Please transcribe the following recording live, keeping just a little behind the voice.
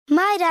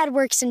My dad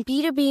works in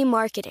B2B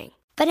marketing,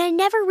 but I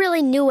never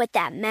really knew what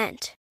that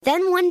meant.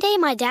 Then one day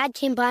my dad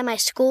came by my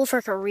school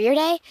for career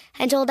day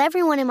and told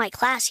everyone in my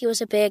class he was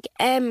a big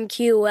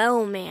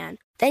MQL man.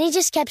 Then he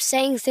just kept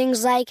saying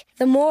things like,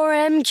 the more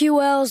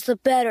MQLs, the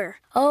better,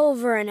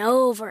 over and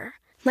over.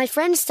 My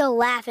friends still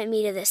laugh at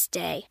me to this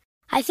day.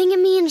 I think it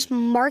means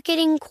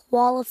marketing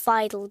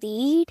qualified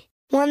lead.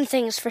 One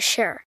thing's for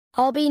sure,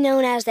 I'll be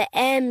known as the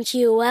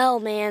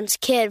MQL man's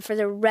kid for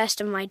the rest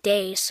of my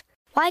days.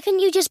 Why couldn't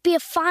you just be a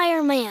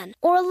fireman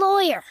or a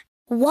lawyer?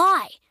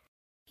 Why?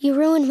 You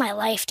ruined my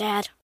life,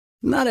 Dad.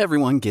 Not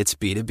everyone gets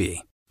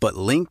B2B, but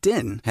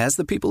LinkedIn has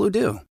the people who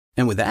do.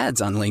 And with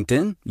ads on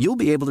LinkedIn, you'll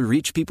be able to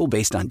reach people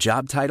based on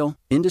job title,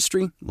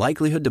 industry,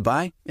 likelihood to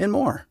buy, and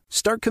more.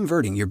 Start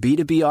converting your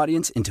B2B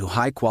audience into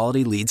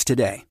high-quality leads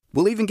today.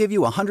 We'll even give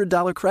you a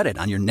 $100 credit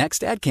on your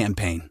next ad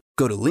campaign.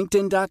 Go to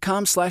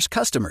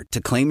linkedin.com/customer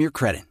to claim your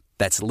credit.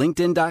 That's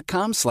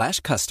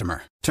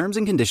linkedin.com/customer. Terms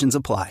and conditions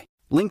apply.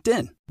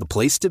 LinkedIn, the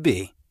place to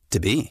be, to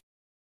be.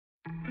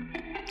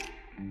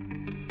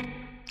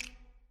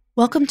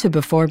 Welcome to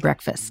Before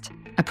Breakfast,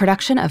 a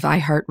production of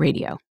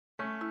iHeartRadio.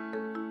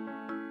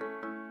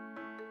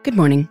 Good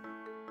morning.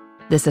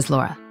 This is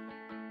Laura.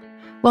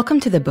 Welcome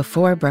to the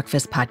Before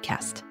Breakfast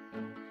podcast.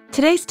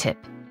 Today's tip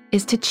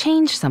is to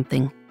change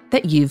something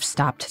that you've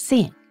stopped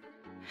seeing.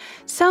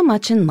 So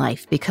much in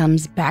life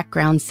becomes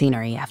background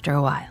scenery after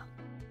a while.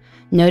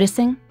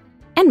 Noticing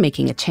and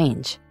making a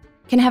change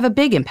can have a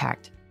big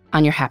impact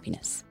on your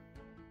happiness.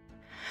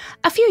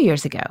 A few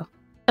years ago,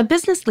 a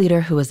business leader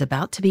who was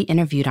about to be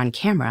interviewed on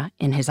camera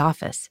in his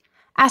office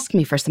asked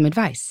me for some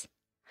advice.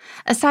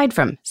 Aside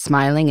from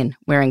smiling and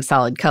wearing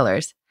solid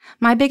colors,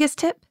 my biggest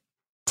tip?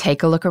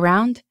 Take a look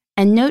around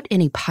and note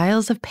any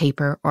piles of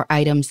paper or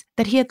items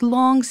that he had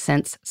long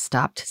since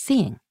stopped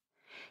seeing.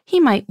 He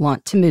might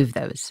want to move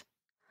those.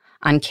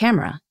 On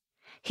camera,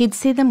 he'd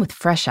see them with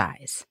fresh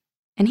eyes,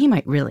 and he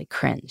might really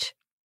cringe.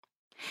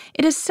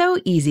 It is so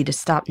easy to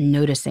stop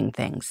noticing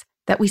things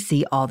that we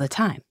see all the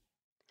time.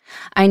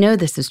 I know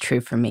this is true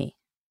for me.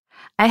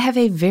 I have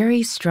a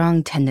very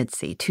strong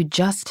tendency to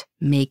just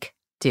make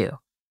do.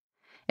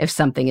 If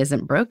something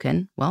isn't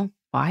broken, well,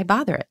 why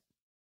bother it?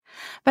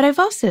 But I've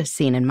also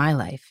seen in my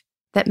life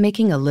that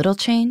making a little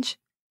change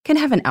can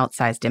have an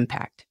outsized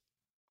impact.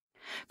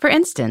 For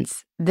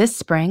instance, this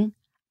spring,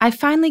 I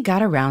finally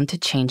got around to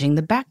changing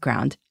the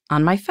background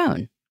on my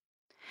phone.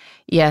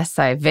 Yes,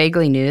 I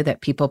vaguely knew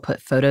that people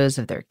put photos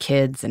of their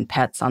kids and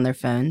pets on their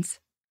phones,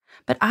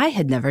 but I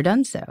had never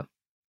done so.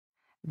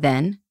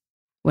 Then,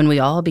 when we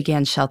all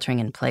began sheltering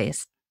in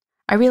place,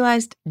 I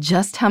realized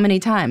just how many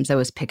times I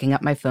was picking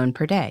up my phone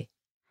per day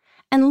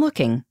and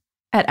looking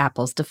at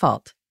Apple's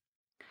default.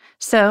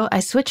 So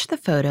I switched the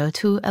photo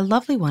to a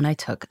lovely one I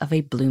took of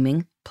a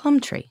blooming plum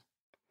tree.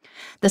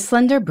 The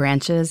slender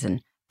branches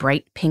and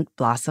bright pink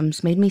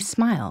blossoms made me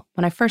smile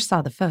when I first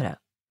saw the photo,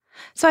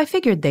 so I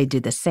figured they'd do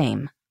the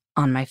same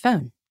on my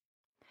phone.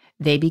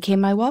 They became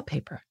my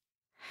wallpaper.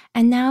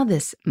 And now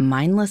this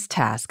mindless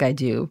task I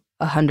do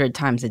 100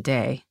 times a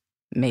day,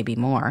 maybe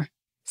more,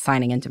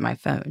 signing into my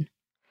phone,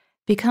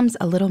 becomes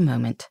a little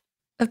moment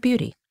of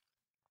beauty.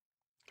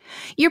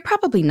 You're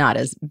probably not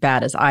as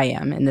bad as I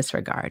am in this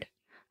regard.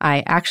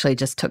 I actually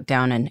just took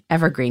down an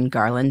evergreen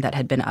garland that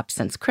had been up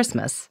since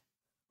Christmas.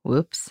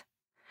 Whoops.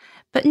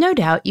 But no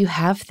doubt you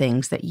have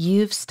things that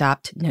you've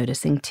stopped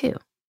noticing too.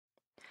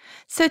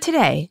 So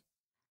today,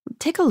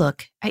 take a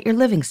look at your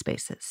living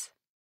spaces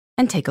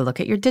and take a look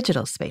at your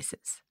digital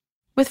spaces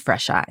with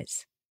fresh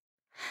eyes.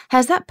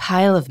 Has that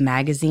pile of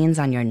magazines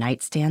on your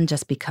nightstand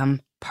just become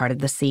part of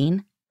the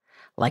scene,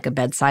 like a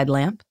bedside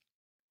lamp?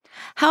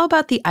 How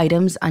about the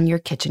items on your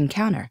kitchen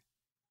counter?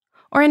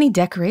 Or any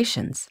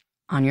decorations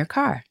on your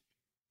car?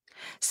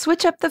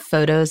 Switch up the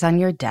photos on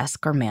your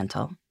desk or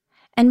mantle,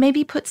 and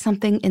maybe put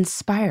something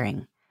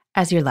inspiring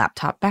as your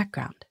laptop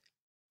background.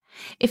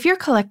 If you're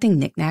collecting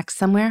knickknacks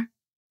somewhere,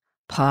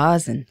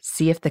 pause and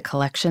see if the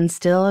collection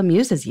still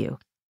amuses you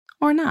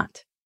or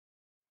not.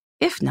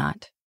 If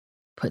not,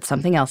 put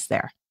something else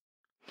there.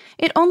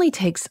 It only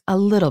takes a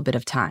little bit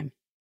of time.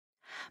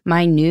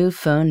 My new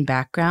phone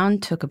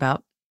background took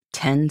about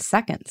 10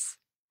 seconds,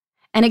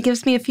 and it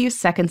gives me a few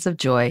seconds of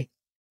joy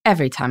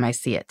every time I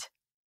see it.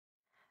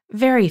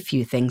 Very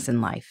few things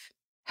in life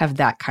have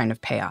that kind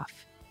of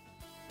payoff.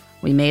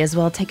 We may as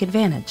well take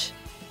advantage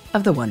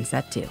of the ones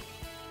that do.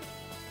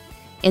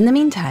 In the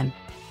meantime,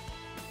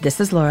 this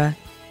is Laura.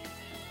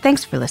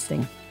 Thanks for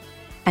listening,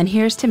 and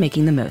here's to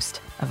making the most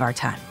of our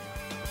time.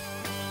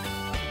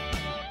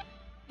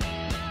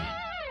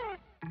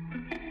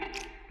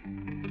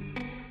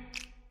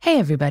 Hey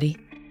everybody,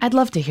 I'd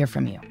love to hear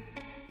from you.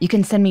 You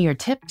can send me your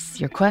tips,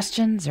 your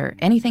questions, or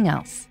anything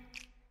else.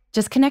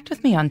 Just connect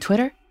with me on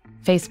Twitter,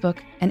 Facebook,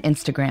 and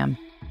Instagram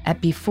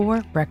at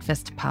Before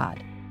Breakfast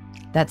Pod.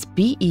 That's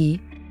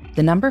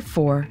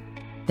BE4,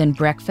 then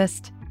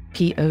breakfast,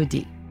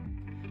 POD.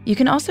 You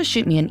can also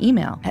shoot me an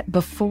email at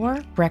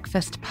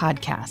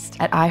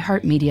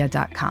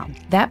beforebreakfastpodcast@iheartmedia.com.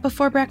 That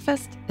Before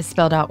Breakfast is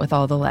spelled out with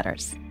all the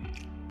letters.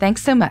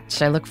 Thanks so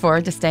much. I look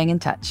forward to staying in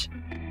touch.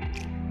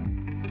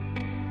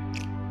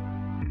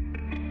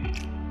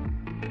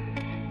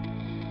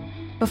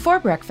 Before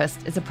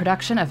Breakfast is a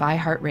production of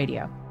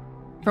iHeartRadio.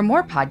 For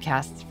more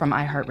podcasts from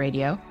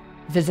iHeartRadio,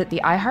 visit the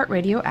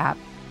iHeartRadio app,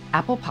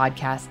 Apple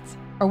Podcasts,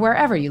 or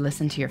wherever you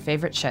listen to your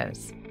favorite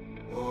shows.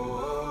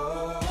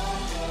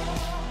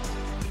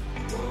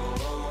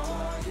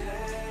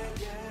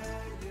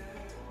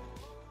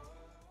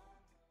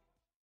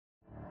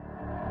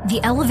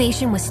 The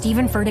Elevation with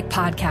Stephen Furtick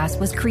podcast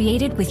was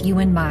created with you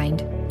in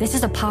mind. This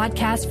is a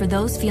podcast for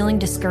those feeling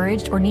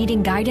discouraged or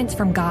needing guidance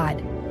from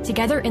God.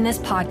 Together in this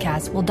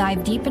podcast, we'll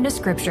dive deep into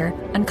Scripture,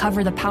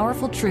 uncover the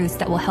powerful truths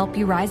that will help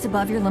you rise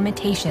above your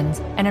limitations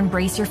and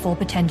embrace your full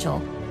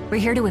potential. We're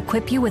here to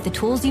equip you with the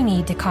tools you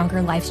need to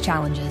conquer life's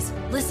challenges.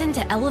 Listen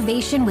to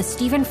Elevation with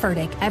Stephen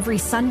Furtick every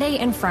Sunday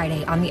and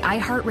Friday on the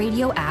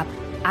iHeartRadio app,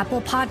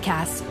 Apple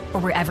Podcasts, or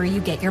wherever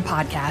you get your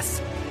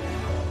podcasts.